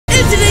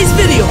today's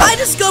video, I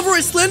discover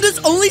a Slender's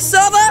only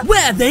server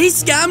where they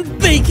scammed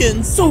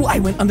bacon. So I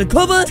went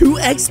undercover to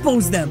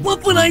expose them.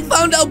 But when I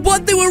found out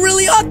what they were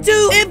really up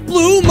to, it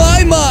blew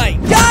my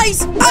mind.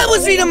 Guys, I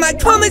was reading my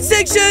comment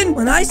section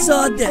when I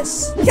saw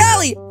this.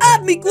 Callie,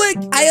 add me quick.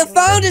 I have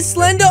found a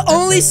Slender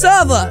only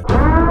server.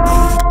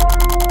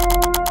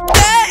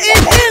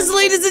 It is,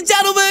 ladies and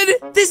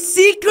gentlemen, the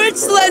secret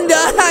Slender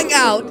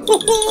hangout.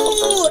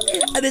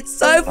 And it's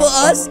time for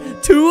us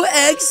to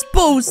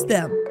expose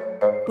them.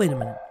 Wait a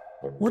minute.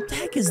 What the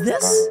heck is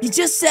this? He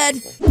just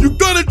said, "You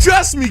gotta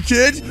trust me,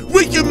 kid.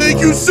 We can make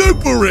you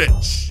super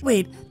rich."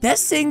 Wait, they're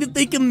saying that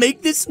they can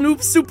make this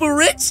Snoop super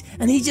rich?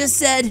 And he just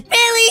said,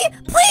 Really?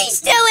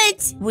 Please do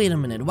it! wait a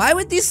minute. Why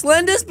would these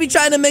Slenders be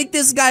trying to make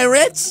this guy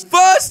rich?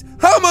 First,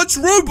 how much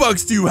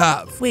Robux do you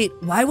have? Wait,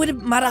 why would it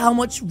matter how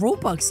much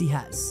Robux he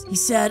has? He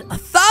said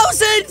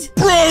 1,000?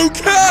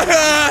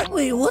 Broke!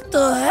 Wait, what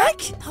the heck?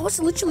 That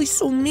was literally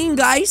so mean,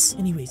 guys.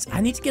 Anyways,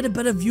 I need to get a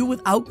better view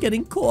without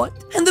getting caught.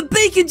 And the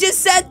bacon just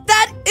said,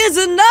 that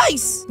isn't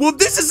nice. Well,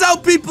 this is how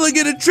people are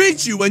gonna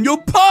treat you when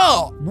you're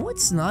poor. No,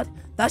 it's not.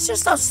 That's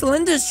just how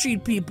Slenders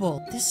treat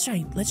people. Let's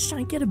try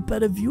and get a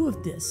better view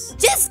of this.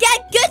 Just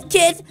get good,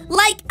 kids,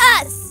 like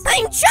us.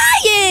 I'm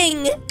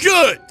trying.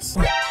 Good.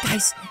 Oh,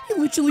 guys, he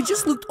literally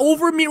just looked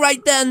over at me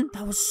right then.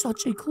 That was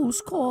such a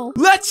close call.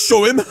 Let's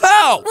show him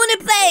how. Wanna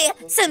play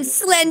some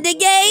Slender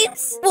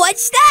games?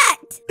 Watch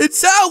that.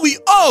 It's how we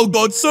all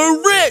got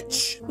so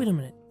rich. Wait a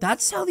minute.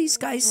 That's how these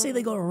guys say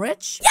they got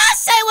rich?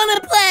 Yes, I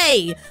wanna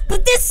play.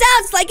 But this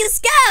sounds like a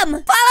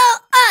scam.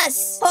 Follow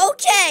us.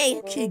 Okay.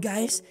 Okay,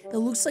 guys. It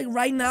looks like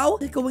right now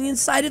they're going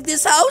inside of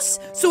this house.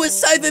 So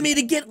it's time for me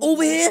to get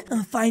over here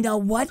and find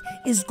out what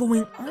is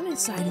going on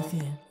inside of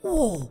here.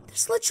 Whoa,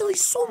 there's literally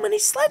so many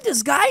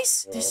Slenders,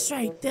 guys. That's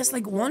right. There's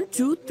like 1,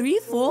 2, 3,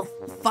 4,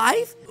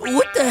 5.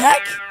 What the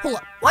heck? Hold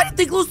up. Why did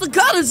they close the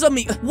curtains on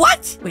me?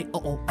 What? Wait,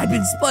 uh-oh. I've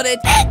been spotted.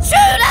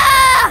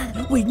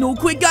 Intruder! Wait, no,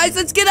 quick, guys.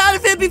 Let's get out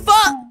of here before...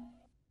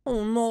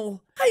 Oh,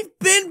 no. I've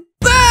been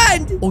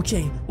banned!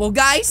 Okay, well,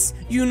 guys,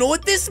 you know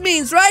what this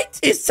means, right?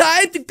 It's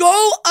time to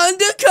go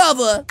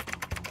undercover.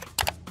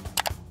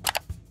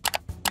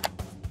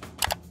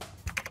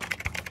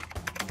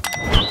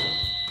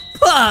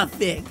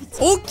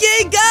 Perfect.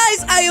 Okay,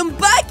 guys, I am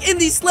back in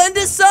the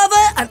Slender server,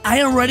 and I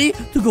am ready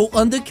to go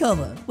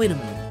undercover. Wait a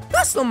minute.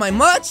 That's not my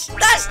merch.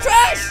 That's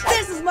trash.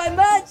 This is my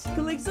merch.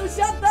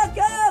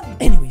 CollectSoShop.com.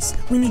 Anyways,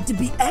 we need to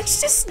be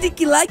extra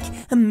sneaky-like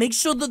and make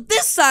sure that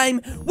this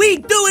time we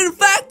do, in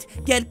fact,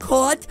 get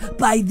caught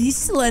by these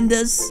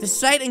Slenders.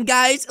 That's right, and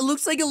guys, it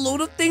looks like a load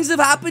of things have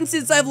happened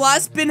since I've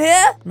last been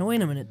here. No,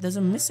 wait a minute. There's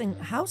a missing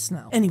house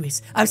now.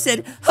 Anyways, I've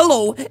said,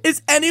 hello,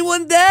 is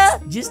anyone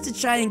there? Just to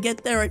try and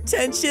get their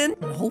attention.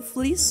 And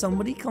hopefully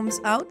somebody comes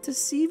out to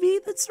see me.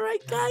 That's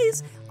right,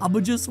 guys.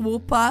 I'ma just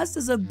walk past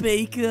as a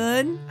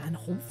bacon. And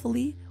hopefully...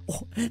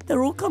 Oh,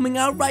 they're all coming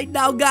out right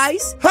now,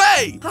 guys.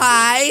 Hey!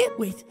 Hi.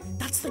 Wait,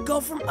 that's the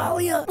girl from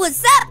earlier.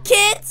 What's up,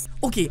 kids?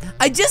 Okay,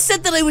 I just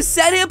said that I was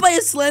sent here by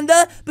a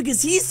Slender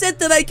because he said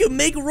that I could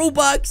make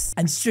Robux.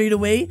 And straight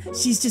away,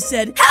 she's just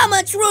said, How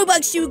much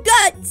Robux you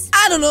got?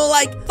 I don't know,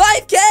 like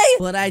 5K,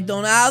 but I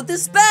don't know how to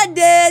spend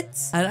it.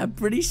 And I'm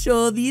pretty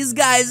sure these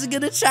guys are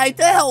gonna try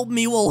to help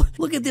me. Well,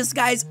 look at this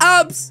guy's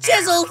arms,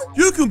 chiseled.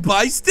 You can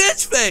buy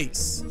Stitch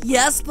Face.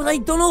 Yes, but I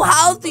don't know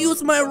how to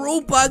use my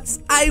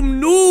Robux. I'm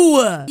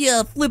new.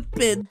 Yeah,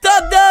 flippin'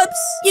 dub-dubs.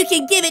 You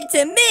can give it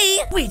to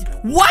me. Wait,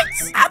 what?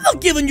 I'm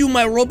not giving you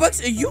my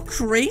Robux. Are you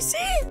crazy?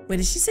 Wait,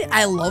 did she say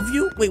I love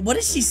you? Wait, what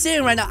is she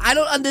saying right now? I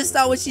don't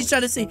understand what she's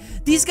trying to say.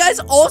 These guys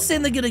all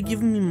saying they're gonna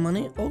give me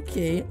money.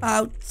 Okay,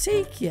 I'll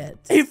take it.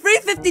 A free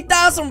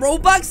 50,000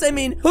 Robux? I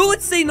mean, who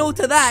would say no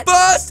to that?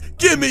 First,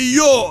 give me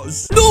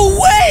yours. No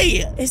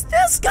way! Is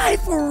this guy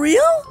for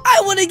real?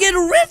 I want to get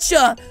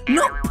richer,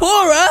 not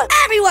poorer.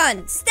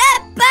 Everyone,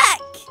 step back.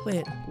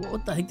 Wait,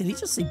 what the heck? Did he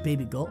just say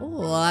baby girl?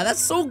 Oh,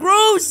 that's so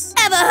gross.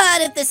 Ever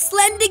heard of the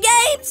Slender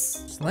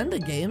games? Slender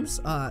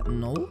games?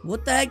 No.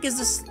 What the heck is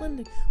a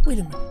Slender? Wait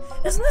a minute.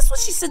 Isn't this what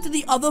she said to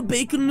the other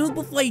bacon noob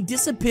before he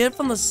disappeared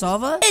from the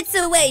server? It's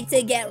a way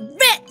to get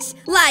rich,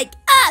 like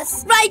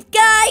us, right,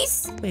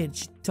 guys? Wait,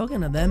 she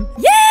talking to them?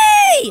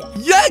 Yay!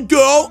 Yeah,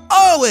 girl,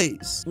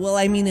 always. Well,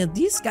 I mean, if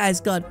these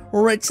guys got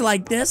rich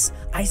like this,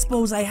 I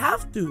suppose I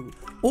have to.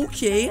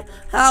 Okay,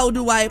 how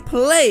do I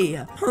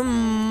play?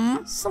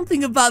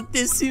 Something about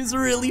this seems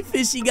really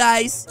fishy,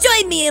 guys.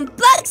 Join me in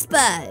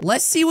Bloxburg.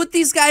 Let's see what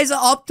these guys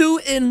are up to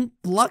in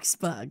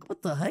Bloxburg.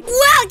 What the heck?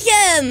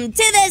 Welcome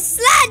to the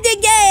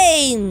Slender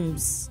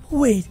games.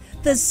 Wait,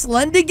 the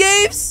Slender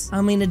games?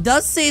 I mean, it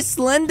does say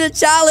Slender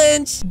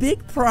Challenge.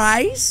 Big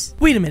prize?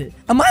 Wait a minute.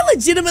 Am I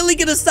legitimately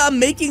gonna start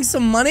making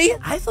some money?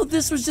 I thought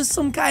this was just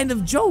some kind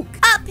of joke.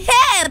 Up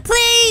here,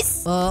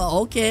 please.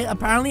 Okay.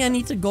 Apparently I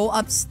need to go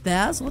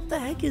upstairs. What the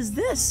heck is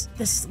this?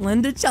 The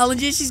Slender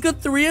Challenges. She's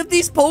got 3 of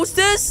these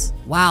posters?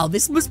 Wow,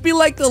 this must be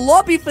like the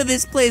lobby for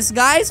this place,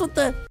 guys. What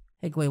the...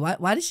 Hey, wait,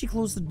 why did she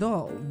close the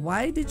door?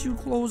 Why did you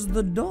close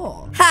the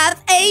door?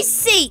 Have a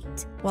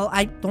seat. Well,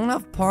 I don't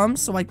have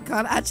palms, so I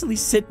can't actually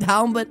sit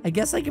down, but I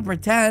guess I can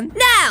pretend.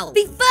 Now,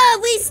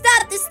 before we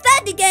start the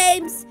Slender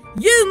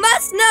You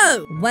must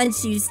know,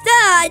 once you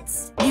start,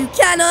 you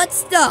cannot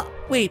stop.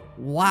 Wait,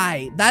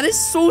 why? That is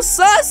so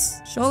sus.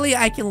 Surely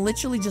I can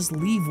literally just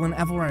leave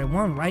whenever I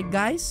want, right,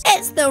 guys?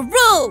 It's the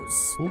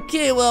rules.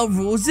 Okay, well,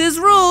 rules is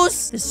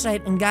rules. That's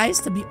right, and guys,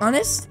 to be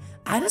honest,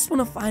 I just want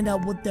to find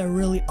out what they're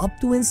really up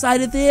to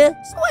inside of there.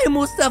 So I am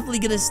most definitely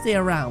gonna stay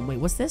around. Wait,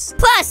 what's this?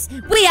 Plus,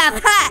 we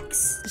have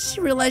hacks. Does she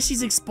realize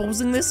she's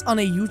exposing this on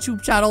a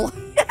YouTube channel?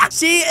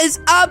 She is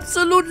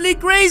absolutely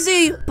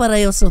crazy. But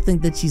I also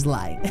think that she's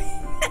lying.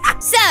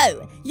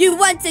 So, you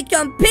want to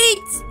compete?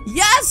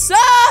 Yes,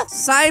 sir!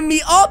 Sign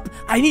me up!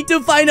 I need to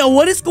find out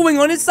what is going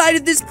on inside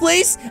of this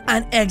place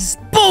and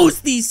expose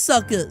these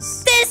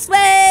suckers! This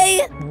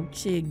way!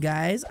 Okay,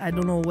 guys, I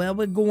don't know where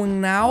we're going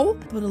now,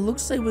 but it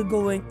looks like we're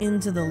going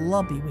into the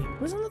lobby.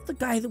 Wait, wasn't that the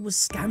guy that was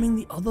scamming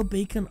the other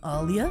bacon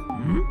earlier?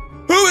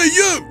 Who are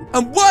you?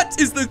 And what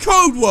is the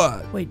code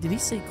word? Wait, did he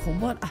say code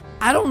word?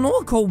 I don't know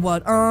a code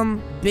word.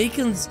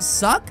 Bacons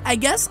suck, I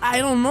guess? I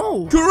don't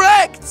know.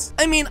 Correct!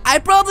 I mean, I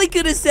probably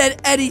could have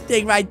said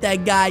anything right there,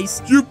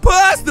 guys. You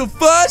passed the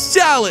first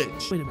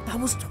challenge! Wait a minute, that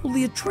was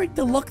totally a trick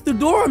to lock the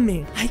door on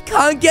me. I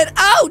can't get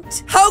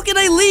out! How can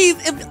I leave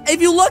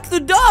if you lock the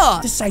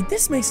door?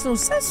 This makes no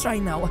sense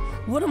right now.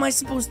 What am I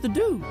supposed to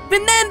do?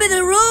 Remember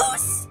the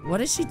rules? What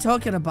is she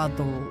talking about,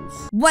 the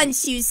rules?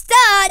 Once you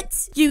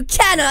start, you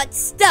cannot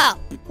stop.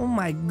 Oh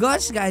my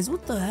gosh, guys,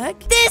 what the heck?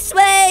 This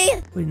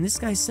way! Wait, and this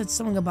guy said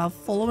something about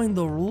following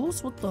the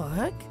rules? What the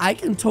heck? I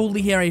can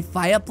totally hear a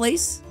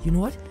fireplace. You know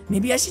what?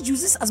 Maybe I should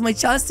use this as my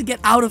chance to get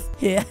out of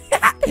here.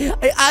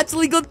 I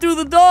actually got through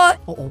the door.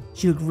 Uh-oh,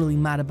 she looked really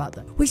mad about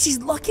that. Wait, she's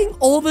locking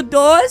all the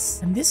doors?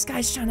 And this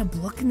guy's trying to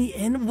block me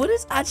in? What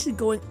is actually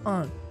going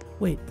on?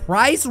 Wait,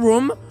 prize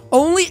room?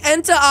 Only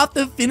enter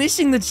after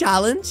finishing the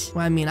challenge?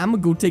 Well, I mean, I'm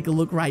gonna go take a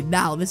look right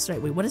now. This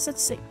right. Wait, what does that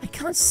say? I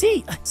can't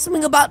see.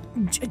 Something about...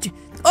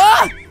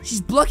 Ah!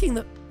 She's blocking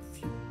the...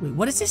 Wait,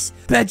 what is this?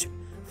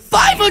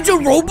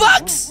 500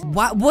 Robux?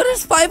 What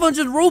is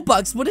 500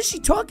 Robux? What is she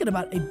talking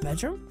about? A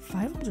bedroom?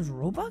 500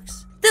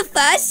 Robux? The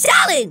first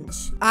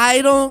challenge!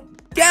 I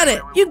don't get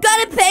it. You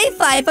gotta pay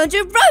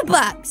 500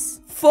 Robux!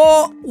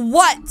 For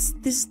what?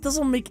 This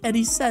doesn't make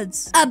any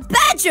sense. A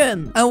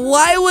bedroom! And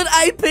why would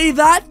I pay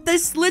that?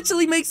 This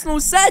literally makes no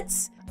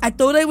sense. I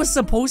thought I was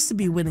supposed to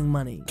be winning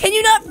money. Can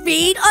you not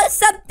read or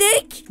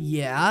something?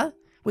 Yeah.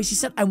 Wait, she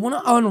said I want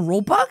to earn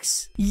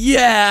Robux?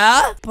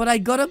 Yeah. But I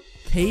gotta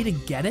pay to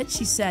get it,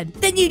 she said.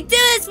 Then you do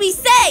as we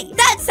say.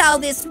 That's how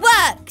this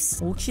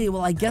works. Okay,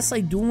 well, I guess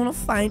I do want to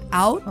find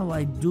out how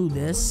I do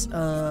this.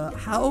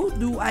 How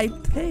do I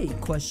pay?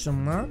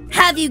 Question mark.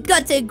 Have you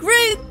got a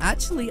group?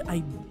 Actually, I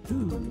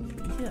do.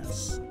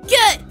 Yes.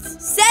 Good.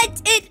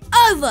 Send it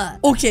over.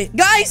 Okay,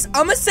 guys,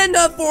 I'm gonna send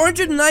her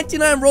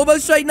 499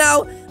 Robux right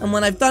now. And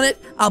when I've done it,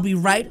 I'll be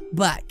right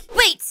back.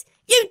 Wait.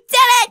 You did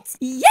it!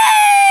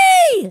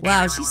 Yay!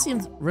 Wow, she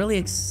seems really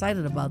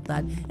excited about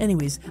that.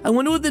 Anyways, I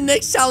wonder what the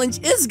next challenge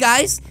is,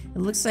 guys. It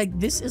looks like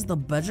this is the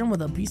bedroom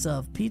with a piece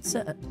of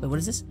pizza. Wait, what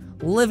is this?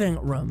 Living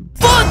room.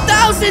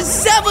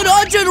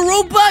 4,700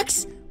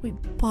 Robux! Wait,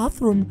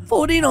 bathroom.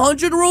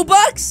 1,400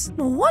 Robux?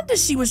 No wonder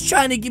she was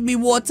trying to give me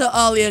water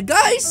earlier,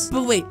 guys.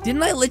 But wait,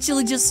 didn't I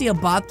literally just see a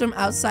bathroom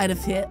outside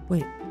of here?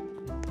 Wait.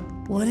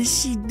 What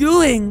is she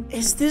doing?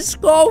 Is this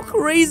girl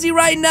crazy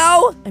right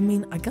now? I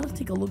mean, I gotta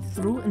take a look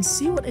through and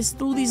see what is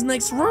through these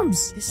next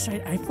rooms. That's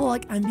right, I feel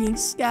like I'm being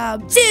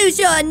scammed. Choose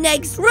your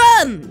next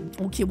room.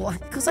 Okay, well,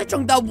 because I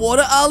drank that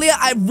water earlier,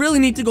 I really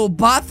need to go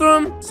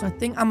bathroom. So I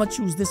think I'm gonna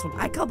choose this one.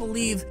 I can't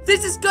believe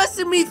this is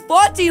costing me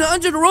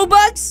 1,400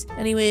 Robux.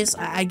 Anyways,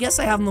 I guess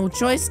I have no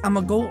choice. I'm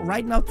gonna go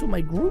right now to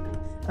my group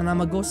and I'm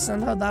gonna go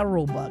send her that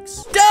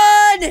Robux.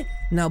 Done!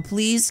 Now,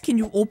 please, can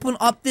you open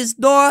up this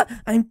door?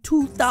 I'm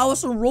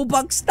 2,000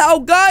 Robux now,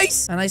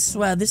 guys! And I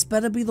swear, this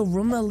better be the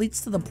room that leads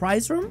to the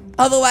prize room.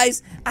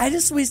 Otherwise, I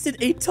just wasted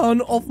a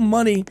ton of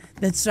money.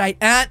 That's right.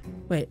 And...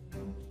 wait.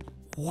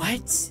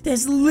 What?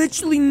 There's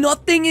literally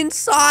nothing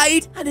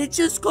inside, and it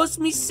just cost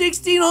me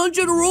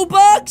 1,600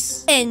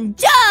 Robux?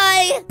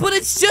 Enjoy! But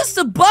it's just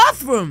a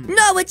bathroom.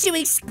 Not what you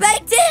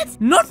expected?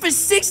 Not for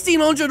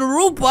 1,600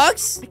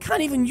 Robux. I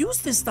can't even use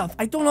this stuff.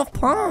 I don't have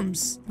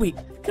palms. Wait,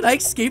 can I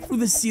escape through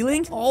the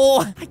ceiling?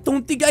 Oh, I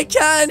don't think I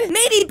can.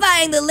 Maybe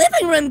buying the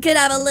living room could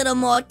have a little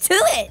more to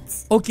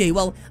it. Okay,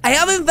 well, I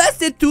have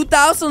invested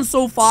 2,000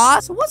 so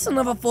far. So what's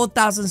another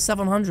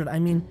 4,700? I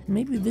mean,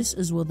 maybe this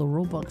is where the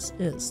Robux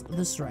is.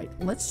 This right.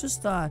 Let's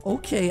just,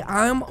 okay,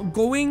 I'm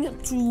going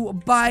to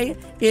buy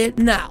it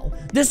now.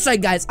 This right,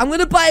 guys. I'm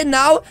gonna buy it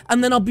now,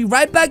 and then I'll be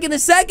right back in a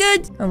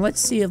second. And let's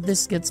see if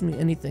this gets me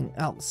anything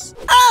else.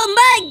 Oh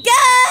my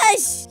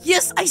gosh!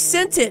 Yes, I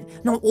sent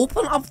it. Now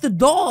open up the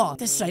door.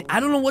 That's right.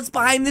 I don't know what's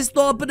behind this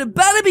door, but it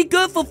better be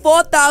good for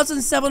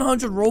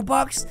 4,700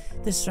 Robux.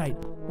 That's right.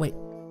 Wait.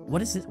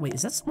 what is it? Wait,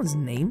 is that someone's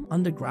name?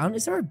 Underground?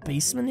 Is there a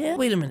basement here?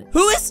 Wait a minute.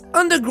 Who is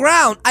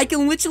underground? I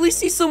can literally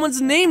see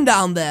someone's name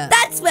down there.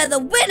 That's where the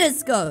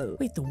winners go.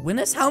 Wait, the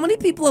winners? How many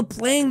people are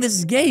playing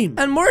this game?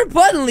 And more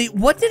importantly,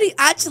 what did he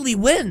actually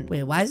win?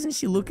 Wait, why isn't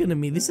she looking at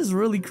me? This is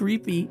really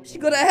creepy. She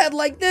got a head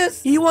like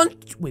this. He won...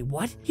 Wait,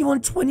 what? He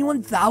won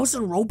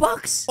 21,000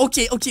 Robux?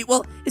 Okay,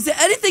 well, is there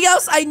anything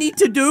else I need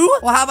to do?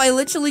 Or have I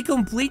literally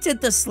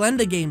completed the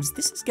Slender games?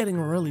 This is getting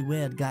really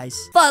weird, guys.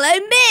 Follow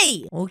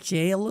me.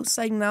 Okay, it looks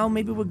like now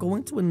maybe we're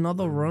going to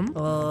another room.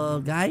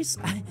 Guys,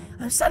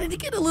 I'm starting to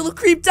get a little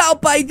creeped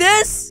out by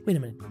this. Wait a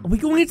minute. Are we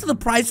going into the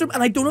prize room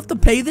and I don't have to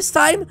pay this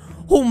time?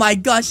 Oh my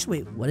gosh.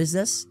 Wait, what is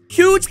this?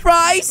 Huge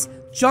prize.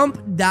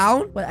 Jump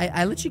down. But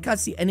I literally can't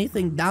see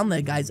anything down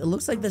there, guys. It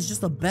looks like there's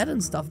just a bed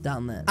and stuff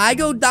down there. I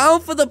go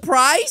down for the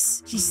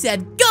prize? She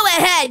said, go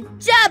ahead,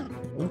 jump.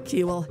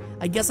 Okay, well,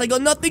 I guess I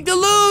got nothing to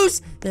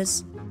lose.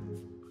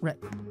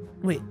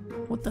 Wait,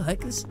 what the heck?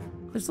 This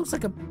looks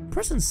like a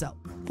prison cell.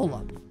 Hold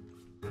on.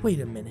 Wait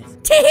a minute.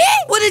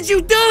 What did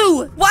you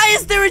do? Why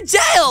is there a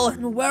jail?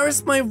 And where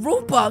is my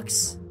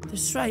Robux?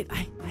 That's right.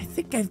 I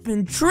think I've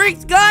been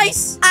tricked,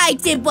 guys. I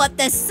did what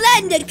the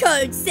Slender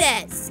code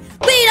says.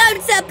 We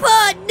don't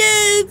support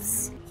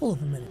noobs. Hold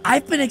up a minute.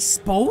 I've been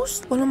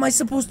exposed? What am I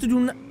supposed to do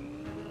now?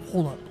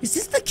 Hold on. Is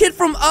this the kid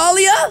from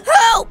earlier?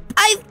 Help!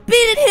 I've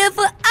been in here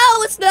for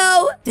hours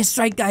now. That's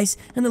right, guys.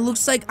 And it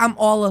looks like I'm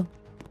all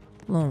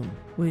alone.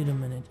 Wait a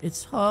minute.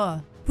 It's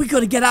her. We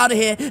gotta get out of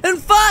here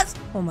and fast!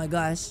 Oh my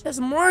gosh. There's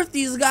more of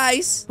these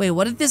guys. Wait,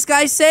 what did this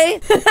guy say?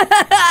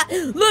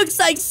 Looks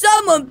like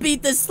someone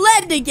beat the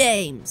Slender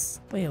games.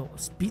 Wait,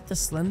 beat the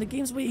Slender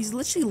games? Wait, he's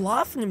literally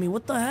laughing at me.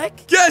 What the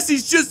heck? Guess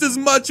he's just as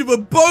much of a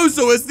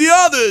bozo as the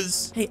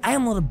others. Hey, I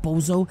am not a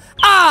bozo.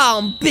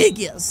 I'm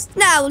biggest.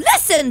 Now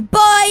listen,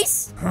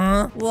 boys.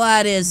 Huh?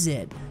 What is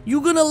it?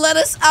 You gonna let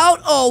us out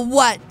or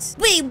what?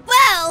 We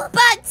will,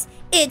 but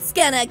it's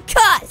gonna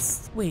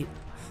cost. Wait.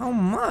 How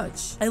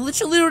much? I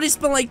literally already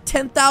spent like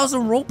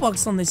 10,000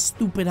 Robux on this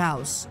stupid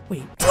house.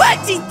 Wait,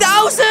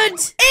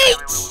 20,000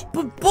 each?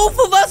 But both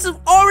of us have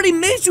already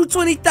made you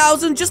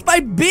 20,000 just by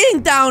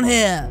being down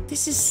here.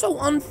 This is so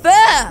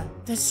unfair.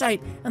 That's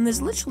right. And there's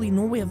literally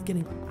no way of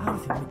getting out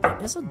of here. Wait,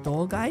 there's a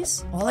door,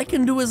 guys. All I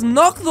can do is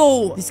knock,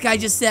 though. This guy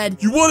just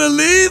said, you want to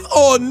leave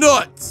or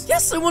not?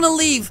 Yes, I want to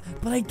leave,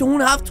 but I don't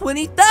have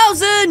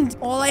 20,000.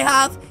 All I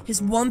have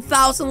is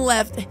 1,000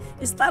 left.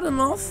 Is that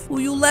enough?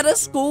 Will you let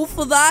us go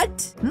for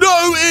that?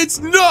 No, it's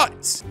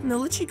not. And they're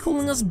literally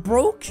calling us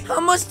broke. How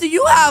much do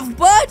you have,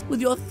 bud?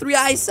 With your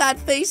three-eyed sad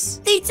face.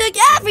 They took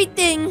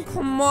everything.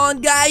 Come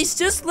on, guys.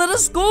 Just let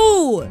us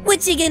go.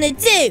 What you gonna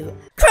do?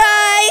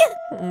 Cry?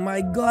 Oh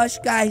my gosh,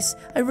 guys.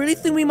 I really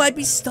think we might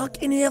be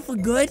stuck in here for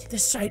good.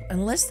 That's right.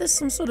 Unless there's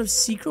some sort of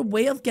secret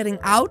way of getting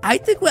out, I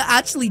think we're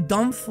actually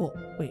done for.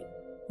 Wait,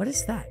 what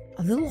is that?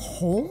 A little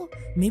hole?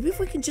 Maybe if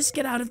we can just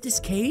get out of this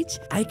cage,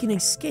 I can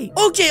escape.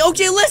 Okay,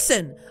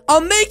 listen. I'll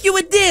make you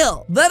a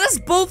deal. Let us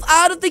both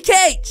out of the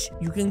cage.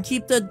 You can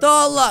keep the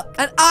door locked,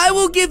 and I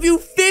will give you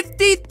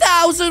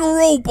 50,000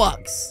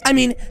 Robux. I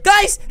mean,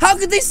 guys, how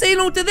could they say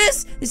no to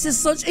this? This is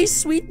such a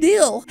sweet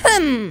deal.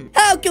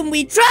 How can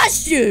we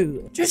trust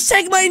you? Just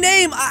check my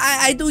name.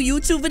 I do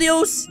YouTube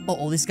videos.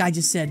 Uh-oh, this guy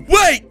just said,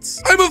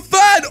 wait, I'm a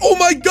fan. Oh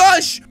my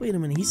gosh. Wait a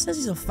minute. He says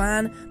he's a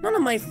fan. None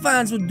of my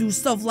fans would do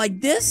stuff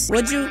like this.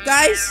 Would you,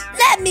 guys?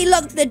 Let me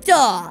lock the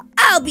door.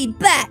 I'll be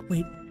back.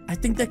 Wait. I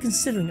think they're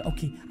considering it.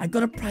 Okay, I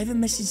got a private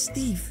message,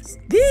 Steve.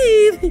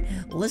 Steve!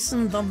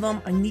 Listen,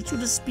 Dum-Dum, I need you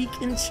to speak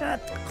in chat.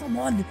 Come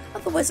on,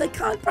 otherwise I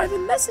can't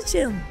private message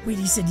him. Wait,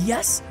 he said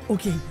yes?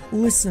 Okay,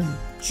 listen.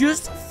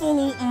 Just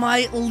follow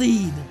my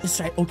lead. That's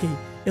right, okay.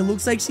 It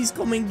looks like she's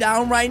coming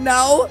down right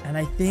now. And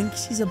I think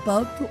she's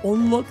about to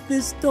unlock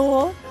this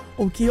door.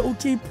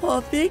 Okay,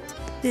 perfect.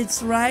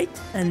 That's right.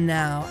 And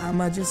now,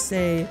 I'ma just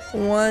say,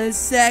 1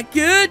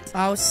 second.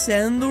 I'll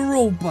send the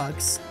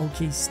Robux.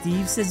 Okay,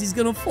 Steve says he's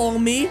gonna follow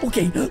me.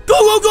 Okay,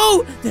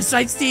 go! That's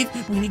right, Steve.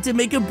 We need to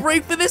make a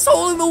break for this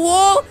hole in the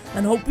wall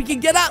and hope we can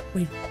get out.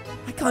 Wait,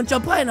 I can't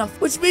jump high enough.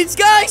 Which means,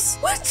 guys,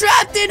 we're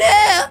trapped in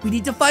here. We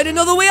need to find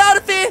another way out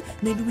of here.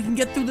 Maybe we can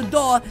get through the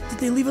door. Did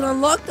they leave it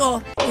unlocked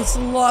or it's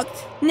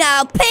locked?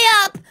 Now pay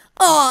up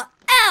or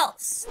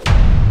else.